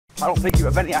I don't think you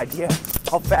have any idea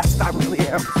how fast I really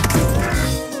am.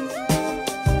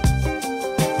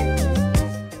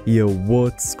 Yo,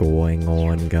 what's going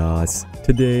on, guys?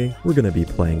 Today, we're gonna be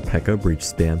playing Pekka Breach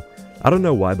Spam. I don't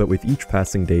know why, but with each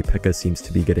passing day, Pekka seems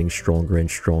to be getting stronger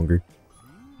and stronger.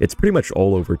 It's pretty much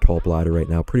all over top ladder right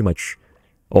now. Pretty much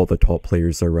all the top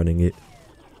players are running it.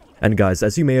 And guys,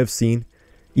 as you may have seen,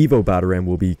 Evo Batarang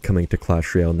will be coming to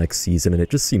Clash Royale next season, and it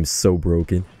just seems so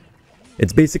broken.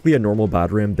 It's basically a normal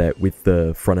Batarang that with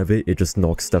the front of it, it just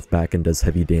knocks stuff back and does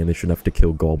heavy damage enough to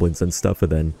kill goblins and stuff,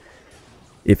 and then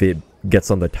if it gets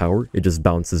on the tower, it just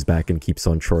bounces back and keeps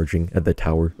on charging at the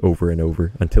tower over and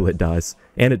over until it dies.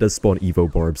 And it does spawn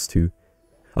Evo Barbs too.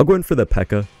 I'll go in for the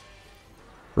Pekka.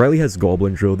 Riley has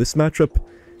Goblin Drill. This matchup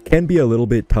can be a little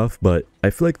bit tough, but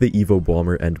I feel like the Evo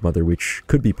Bomber and Mother Witch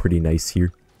could be pretty nice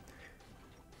here.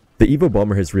 The Evo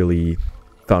Bomber has really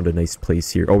found a nice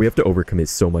place here. Oh, we have to overcommit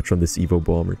so much on this Evo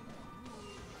Bomber.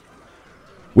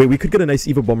 Wait, we could get a nice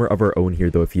Evo Bomber of our own here,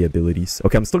 though, if he abilities.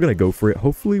 Okay, I'm still gonna go for it.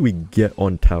 Hopefully we get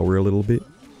on tower a little bit.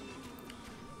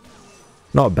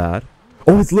 Not bad.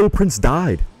 Oh, his little prince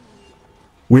died.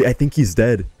 Wait, I think he's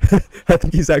dead. I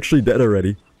think he's actually dead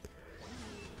already.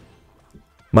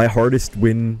 My hardest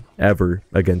win ever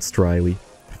against Riley.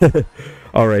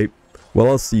 Alright, well,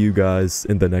 I'll see you guys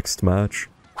in the next match.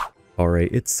 Alright,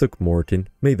 it's Sook Morton.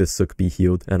 May the Sook be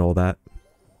healed and all that.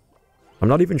 I'm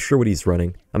not even sure what he's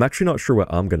running. I'm actually not sure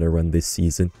what I'm gonna run this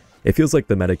season. It feels like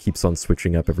the meta keeps on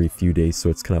switching up every few days, so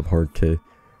it's kind of hard to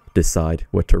decide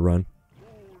what to run.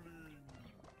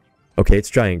 Okay, it's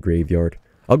Giant Graveyard.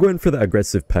 I'll go in for the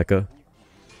aggressive Pekka.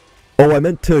 Oh, I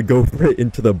meant to go for it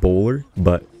into the bowler,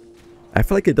 but I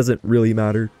feel like it doesn't really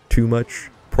matter too much,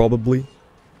 probably.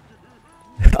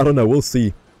 I don't know, we'll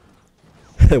see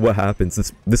what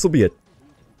happens. This will be a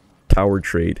tower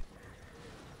trade.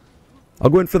 I'll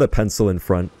go in for the pencil in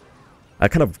front. I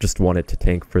kind of just want it to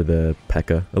tank for the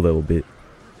Pekka a little bit.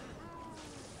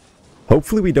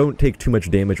 Hopefully we don't take too much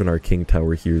damage on our king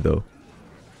tower here, though.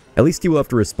 At least he will have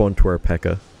to respond to our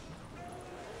Pekka.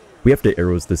 We have to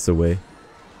arrows this away.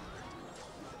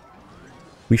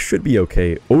 We should be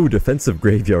okay. Oh, defensive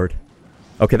graveyard.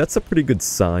 Okay, that's a pretty good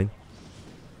sign.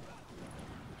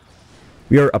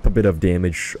 We are up a bit of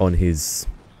damage on his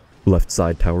left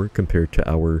side tower compared to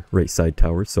our right side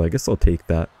tower, so I guess I'll take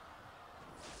that.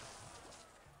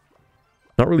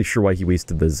 Not really sure why he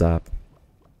wasted the zap.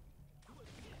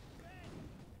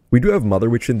 We do have Mother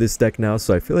Witch in this deck now,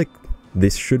 so I feel like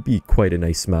this should be quite a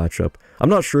nice matchup. I'm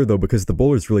not sure though, because the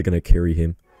bowler's really going to carry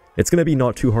him. It's going to be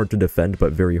not too hard to defend,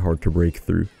 but very hard to break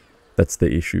through. That's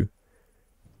the issue.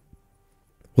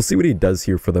 We'll see what he does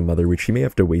here for the Mother Witch. He may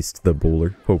have to waste the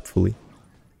bowler, hopefully.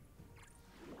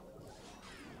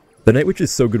 The Night Witch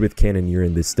is so good with Cannoneer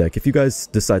in this deck. If you guys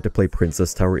decide to play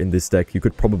Princess Tower in this deck, you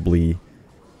could probably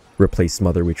replace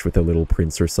Mother Witch with a little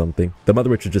Prince or something. The Mother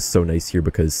Witch is just so nice here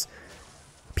because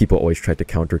people always try to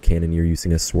counter Cannoneer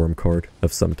using a Swarm card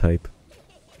of some type.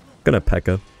 Gonna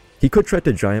Pekka. He could try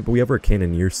to Giant, but we have our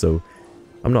Cannoneer, so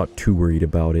I'm not too worried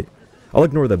about it. I'll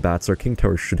ignore the bats. Our King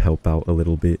Tower should help out a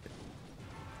little bit.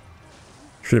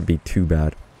 Shouldn't be too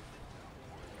bad.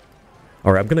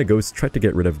 Alright, I'm gonna go try to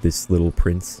get rid of this little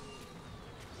Prince.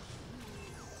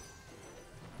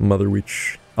 Mother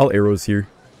Witch. I'll arrows here.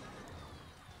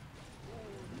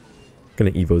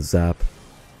 Gonna Evo Zap.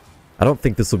 I don't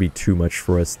think this will be too much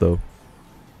for us though.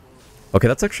 Okay,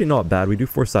 that's actually not bad. We do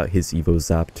force out his Evo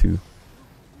Zap too.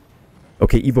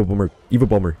 Okay, Evo Bomber. Evo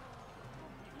Bomber.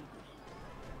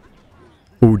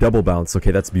 Ooh, double bounce.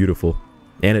 Okay, that's beautiful.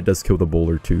 And it does kill the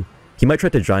bowler too. He might try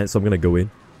to Giant, so I'm gonna go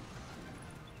in.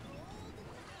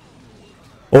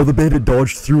 Oh, the bandit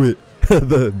dodged through it.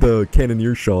 the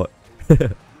Cannoneer shot.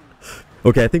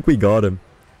 Okay, I think we got him.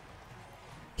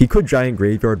 He could Giant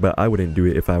Graveyard, but I wouldn't do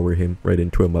it if I were him. Right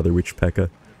into a Mother Witch Pekka.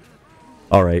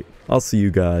 Alright, I'll see you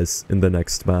guys in the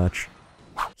next match.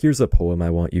 Here's a poem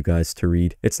I want you guys to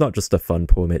read. It's not just a fun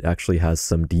poem, it actually has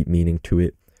some deep meaning to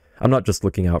it. I'm not just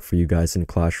looking out for you guys in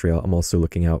Clash Royale, I'm also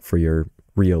looking out for your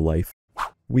real life.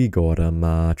 We got a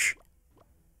match.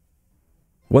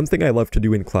 One thing I love to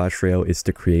do in Clash Royale is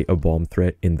to create a bomb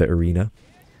threat in the arena.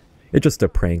 It's just a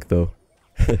prank though.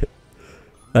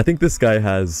 I think this guy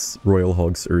has Royal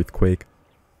Hogs Earthquake.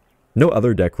 No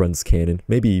other deck runs cannon,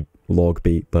 maybe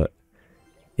Logbait, but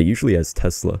it usually has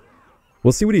Tesla.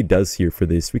 We'll see what he does here for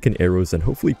this. We can arrows and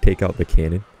hopefully take out the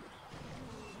cannon.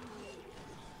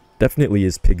 Definitely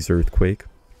is Pig's Earthquake.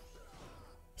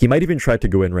 He might even try to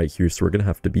go in right here, so we're gonna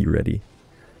have to be ready.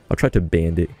 I'll try to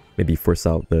Bandit, maybe force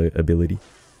out the ability.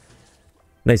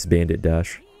 Nice Bandit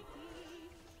dash.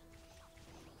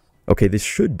 Okay, this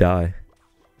should die.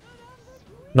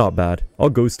 Not bad. I'll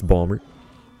Ghost Bomber.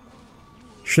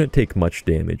 Shouldn't take much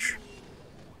damage.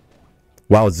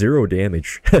 Wow, 0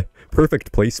 damage.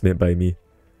 Perfect placement by me.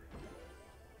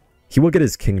 He will get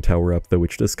his king tower up though,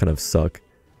 which does kind of suck.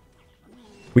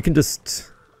 We can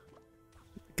just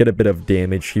get a bit of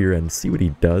damage here and see what he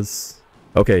does.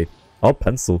 Okay, I'll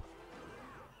pencil.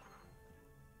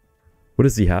 What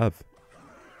does he have?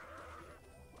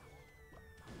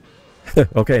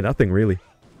 Okay, nothing really.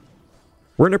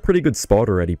 We're in a pretty good spot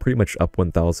already, pretty much up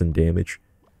 1000 damage.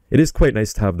 It is quite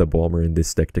nice to have the bomber in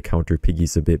this deck to counter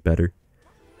piggies a bit better.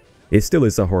 It still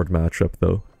is a hard matchup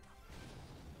though.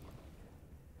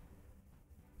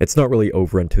 It's not really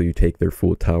over until you take their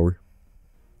full tower.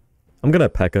 I'm gonna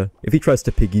Pekka. If he tries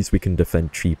to piggies, we can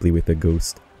defend cheaply with a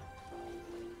ghost.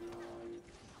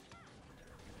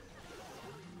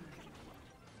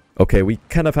 Okay, we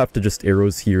kind of have to just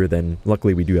arrows here, then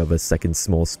luckily we do have a second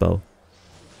small spell.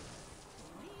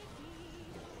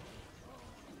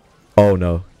 Oh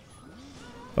no.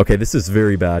 Okay, this is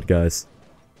very bad, guys.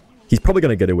 He's probably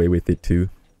gonna get away with it too.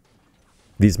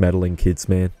 These meddling kids,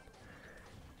 man.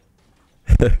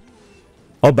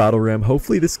 I'll battle ram.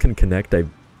 Hopefully this can connect. I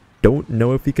don't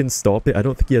know if he can stop it. I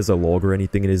don't think he has a log or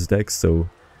anything in his deck, so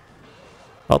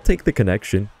I'll take the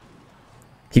connection.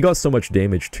 He got so much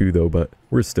damage too though, but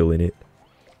we're still in it.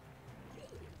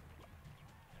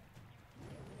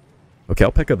 Okay,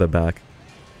 I'll Pekka the back.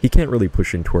 He can't really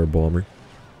push into our bomber,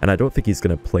 and I don't think he's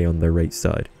gonna play on the right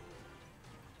side.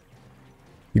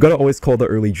 You gotta always call the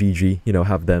early GG, you know,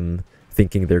 have them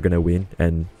thinking they're gonna win,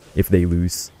 and if they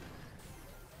lose,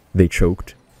 they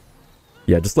choked.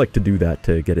 Yeah, just like to do that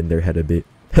to get in their head a bit.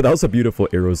 That was a beautiful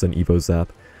arrows and Evo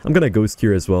zap. I'm gonna ghost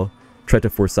here as well. Try to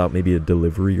force out maybe a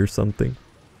delivery or something.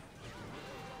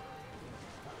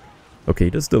 Okay,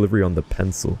 he does delivery on the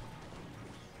pencil.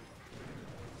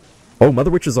 Oh,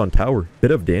 Mother Witch is on tower.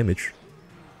 Bit of damage.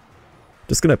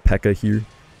 Just gonna Pekka here.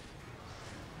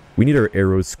 We need our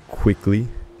arrows quickly.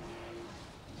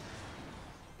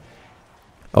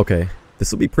 Okay,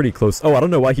 this will be pretty close. Oh, I don't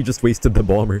know why he just wasted the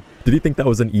bomber. Did he think that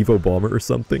was an Evo bomber or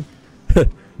something?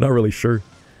 Not really sure.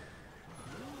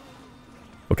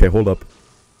 Okay, hold up.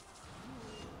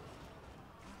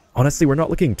 Honestly, we're not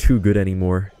looking too good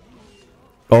anymore.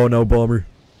 Oh no, bomber.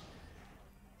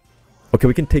 Okay,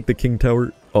 we can take the king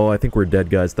tower. Oh, I think we're dead,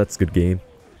 guys. That's a good game.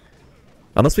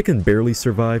 Unless we can barely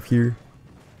survive here.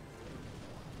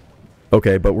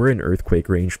 Okay, but we're in earthquake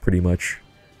range pretty much.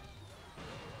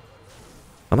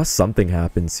 Unless something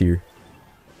happens here.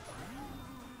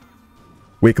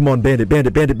 Wait, come on, bandit,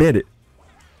 bandit, bandit, bandit.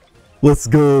 Let's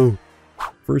go.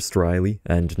 First Riley,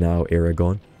 and now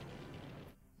Aragon.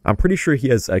 I'm pretty sure he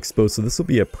has Xbow, so this will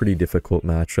be a pretty difficult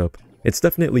matchup. It's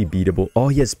definitely beatable. Oh,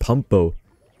 he has pump bow.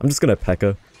 I'm just gonna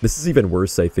Pekka. This is even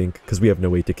worse, I think, because we have no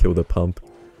way to kill the pump.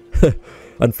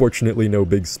 Unfortunately, no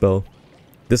big spell.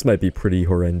 This might be pretty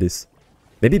horrendous.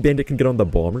 Maybe bandit can get on the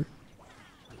bomber?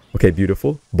 Okay,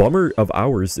 beautiful. Bomber of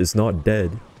ours is not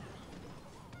dead.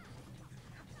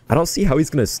 I don't see how he's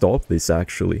gonna stop this,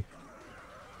 actually.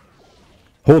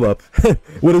 Hold up.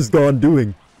 What is Gon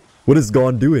doing? What is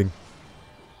Gon doing?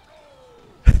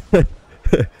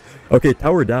 Okay,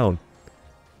 tower down.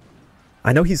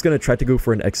 I know he's gonna try to go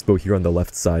for an Xbow here on the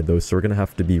left side, though, so we're gonna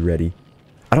have to be ready.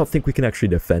 I don't think we can actually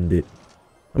defend it.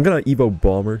 I'm gonna Evo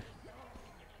bomber.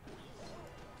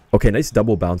 Okay, nice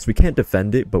double bounce. We can't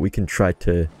defend it, but we can try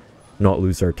to not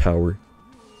lose our tower.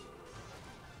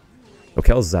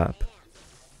 Okay, I'll zap.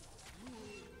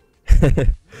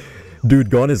 Dude,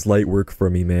 Gon is light work for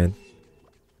me, man.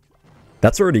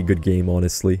 That's already a good game,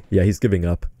 honestly. Yeah, he's giving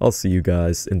up. I'll see you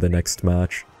guys in the next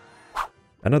match.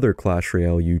 Another Clash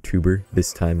Royale YouTuber,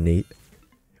 this time Nate.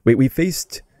 Wait, we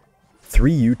faced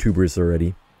 3 YouTubers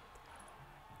already.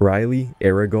 Riley,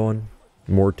 Aragon,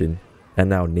 Morton, and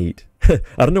now Nate. I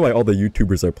don't know why all the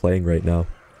YouTubers are playing right now.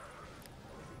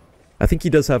 I think he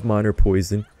does have minor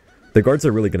poison. The guards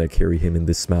are really going to carry him in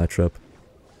this matchup.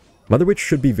 Mother Witch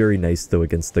should be very nice though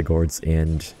against the guards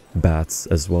and bats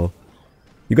as well.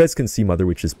 You guys can see Mother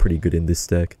Witch is pretty good in this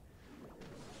deck.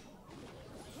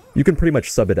 You can pretty much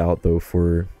sub it out though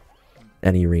for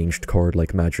any ranged card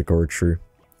like Magic Archer,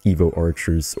 Evo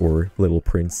Archers, or Little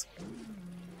Prince.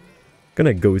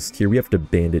 Gonna Ghost here. We have to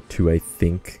Bandit too, I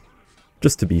think,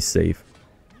 just to be safe.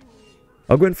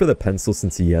 I'll go in for the pencil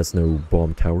since he has no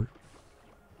bomb tower.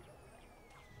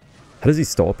 How does he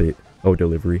stop it? Oh,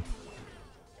 delivery.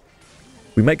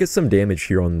 We might get some damage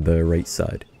here on the right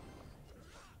side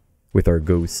with our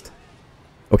Ghost.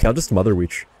 Okay, I'll just Mother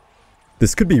Witch.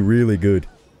 This could be really good.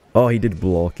 Oh, he did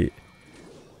block it.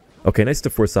 Okay, nice to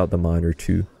force out the miner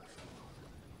too.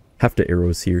 Have to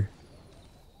arrows here.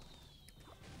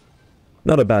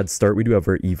 Not a bad start. We do have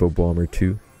our Evo bomber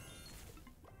too.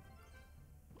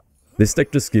 This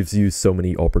deck just gives you so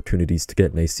many opportunities to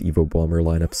get nice Evo Bomber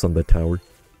lineups on the tower.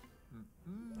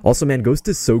 Also, man, Ghost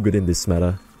is so good in this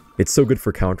meta. It's so good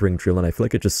for countering Drill, and I feel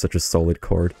like it's just such a solid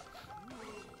card.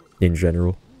 In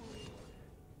general.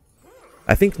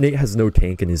 I think Nate has no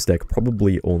tank in his deck,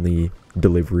 probably only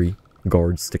delivery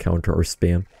guards to counter our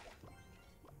spam.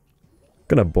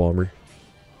 Gonna Bomber.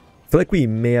 I feel like we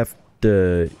may have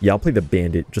to... Yeah, I'll play the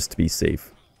Bandit just to be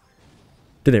safe.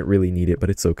 Didn't really need it,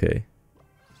 but it's okay.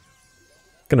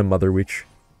 Gonna Mother Witch.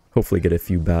 Hopefully get a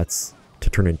few bats to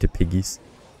turn into piggies.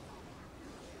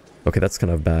 Okay, that's kind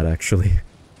of bad, actually.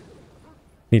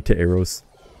 Need to arrows.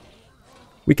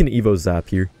 We can Evo Zap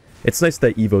here. It's nice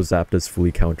that Evo Zap does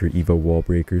fully counter Evo Wall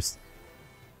Breakers.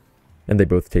 And they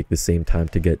both take the same time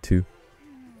to get to.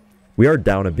 We are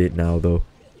down a bit now, though.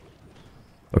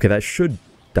 Okay, that should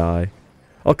die.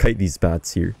 I'll kite these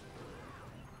bats here.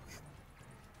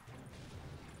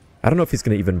 I don't know if he's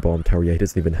going to even bomb tower. Yeah, he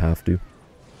doesn't even have to.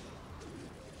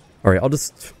 Alright, I'll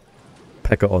just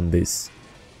Pekka on this.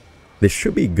 This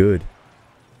should be good.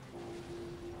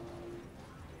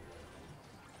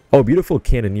 Oh, beautiful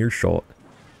Cannoneer shot.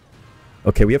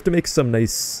 Okay, we have to make some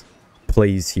nice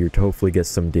plays here to hopefully get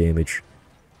some damage.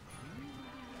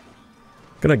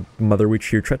 Gonna Mother Witch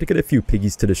here, try to get a few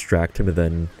piggies to distract him, and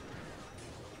then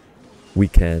we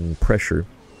can pressure.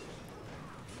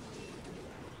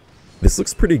 This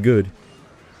looks pretty good.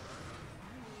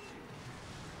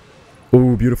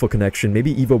 Oh, beautiful connection.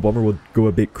 Maybe Evo Bomber will go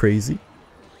a bit crazy.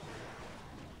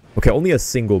 Okay, only a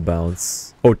single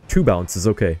bounce. Oh, 2 bounces.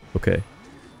 Okay, okay.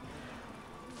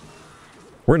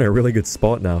 We're in a really good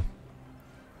spot now.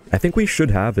 I think we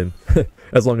should have him.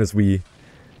 As long as we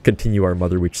continue our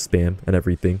Mother Witch spam and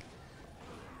everything.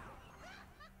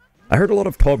 I heard a lot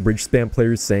of top bridge spam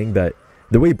players saying that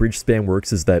the way bridge spam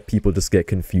works is that people just get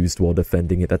confused while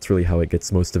defending it. That's really how it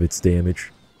gets most of its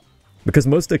damage. Because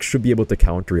most decks should be able to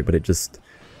counter it, but it just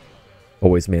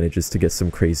always manages to get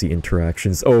some crazy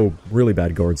interactions. Oh, really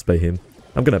bad guards by him.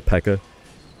 I'm gonna Pekka.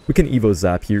 We can Evo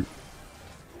Zap here.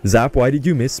 Zap, why did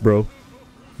you miss, bro?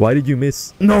 Why did you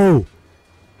miss? No!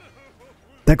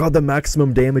 That got the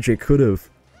maximum damage it could have.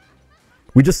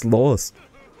 We just lost.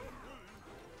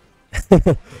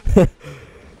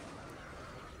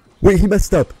 Wait, he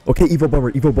messed up. Okay, Evo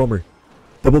Bomber, Evo Bomber.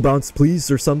 Double bounce, please,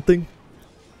 or something.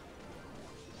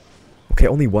 Okay,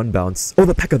 only 1 bounce. Oh,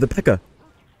 the Pekka, the Pekka.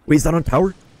 Wait, is that on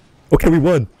tower? Okay, we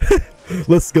won.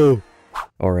 Let's go.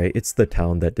 Alright, it's the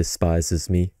town that despises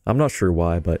me. I'm not sure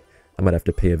why, but I might have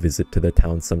to pay a visit to the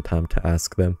town sometime to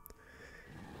ask them.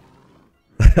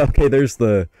 Okay, there's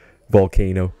the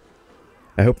volcano.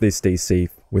 I hope they stay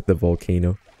safe with the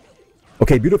volcano.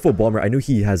 Okay, beautiful Bomber. I knew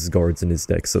he has guards in his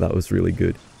deck, so that was really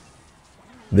good.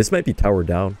 This might be tower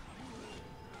down.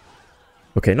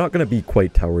 Okay, not gonna be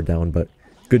quite tower down, but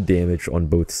good damage on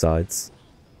both sides.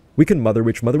 We can Mother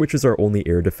Witch. Mother Witch is our only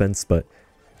air defense, but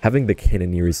having the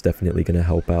Cannoneer is definitely gonna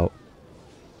help out.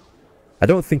 I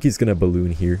don't think he's gonna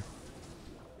balloon here.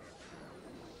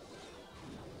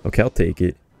 Okay, I'll take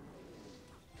it.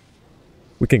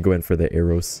 We can go in for the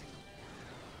arrows.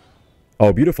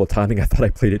 Oh, beautiful timing. I thought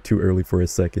I played it too early for a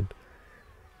second.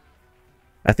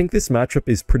 I think this matchup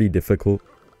is pretty difficult.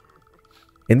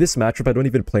 In this matchup, I don't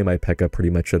even play my Pekka pretty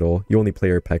much at all. You only play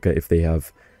your Pekka if they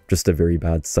have just a very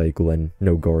bad cycle and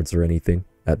no guards or anything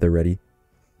at the ready.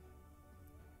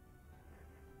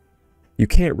 You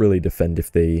can't really defend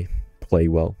if they play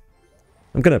well.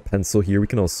 I'm gonna pencil here. We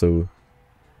can also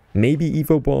maybe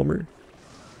Evo Bomber.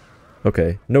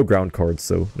 Okay, no ground cards,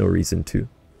 so no reason to.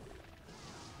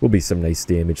 Will be some nice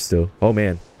damage still. Oh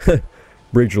man,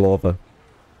 Bridge Lava.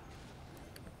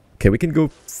 Okay, we can go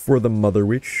for the Mother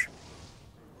Witch.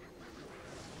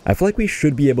 I feel like we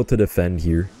should be able to defend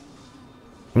here.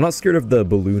 I'm not scared of the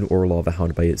Balloon or Lava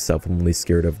Hound by itself. I'm only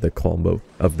scared of the combo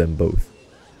of them both.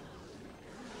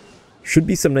 Should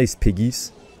be some nice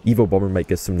piggies. Evo Bomber might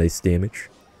get some nice damage.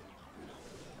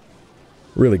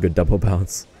 Really good double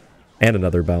bounce. And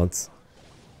another bounce.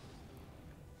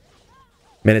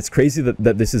 Man, it's crazy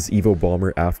that this is Evo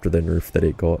Bomber after the nerf that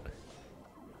it got.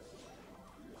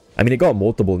 I mean, it got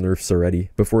multiple nerfs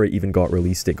already. Before it even got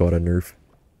released, it got a nerf.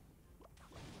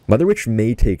 Mother Witch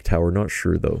may take tower, not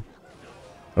sure though.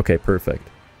 Okay, perfect.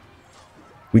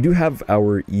 We do have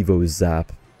our Evo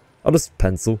Zap. I'll just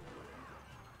pencil.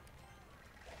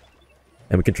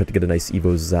 And we can try to get a nice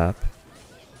Evo Zap.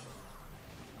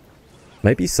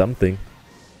 Might be something.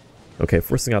 Okay,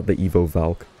 forcing out the Evo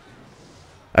Valk.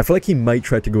 I feel like he might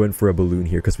try to go in for a balloon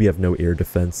here because we have no air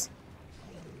defense.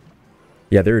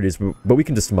 Yeah, there it is. But we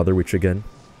can just Mother Witch again.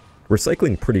 We're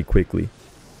cycling pretty quickly.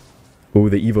 Oh,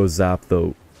 the Evo Zap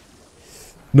though.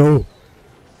 No!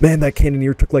 Man, that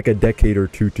cannoneer took like a decade or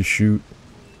two to shoot.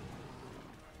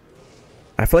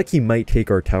 I feel like he might take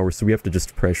our tower, so we have to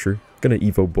just pressure. Gonna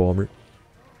Evo bomber.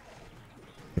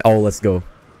 Oh, let's go.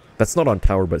 That's not on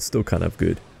tower, but still kind of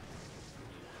good.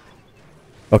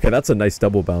 Okay, that's a nice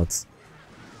double bounce.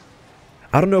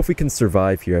 I don't know if we can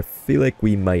survive here. I feel like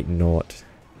we might not.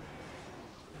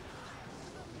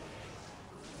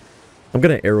 I'm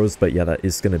gonna arrows, but yeah, that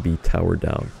is gonna be tower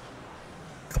down.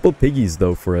 Couple piggies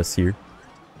though for us here.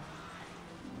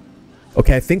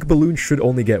 Okay, I think balloon should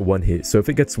only get one hit, so if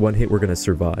it gets one hit, we're gonna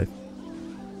survive.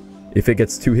 If it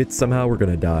gets two hits somehow, we're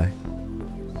gonna die.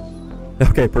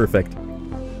 Okay, perfect.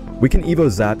 We can Evo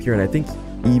Zap here, and I think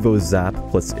Evo Zap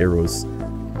plus arrows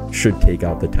should take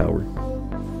out the tower.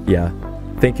 Yeah.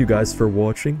 Thank you guys for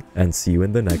watching, and see you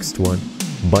in the next one.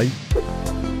 Bye.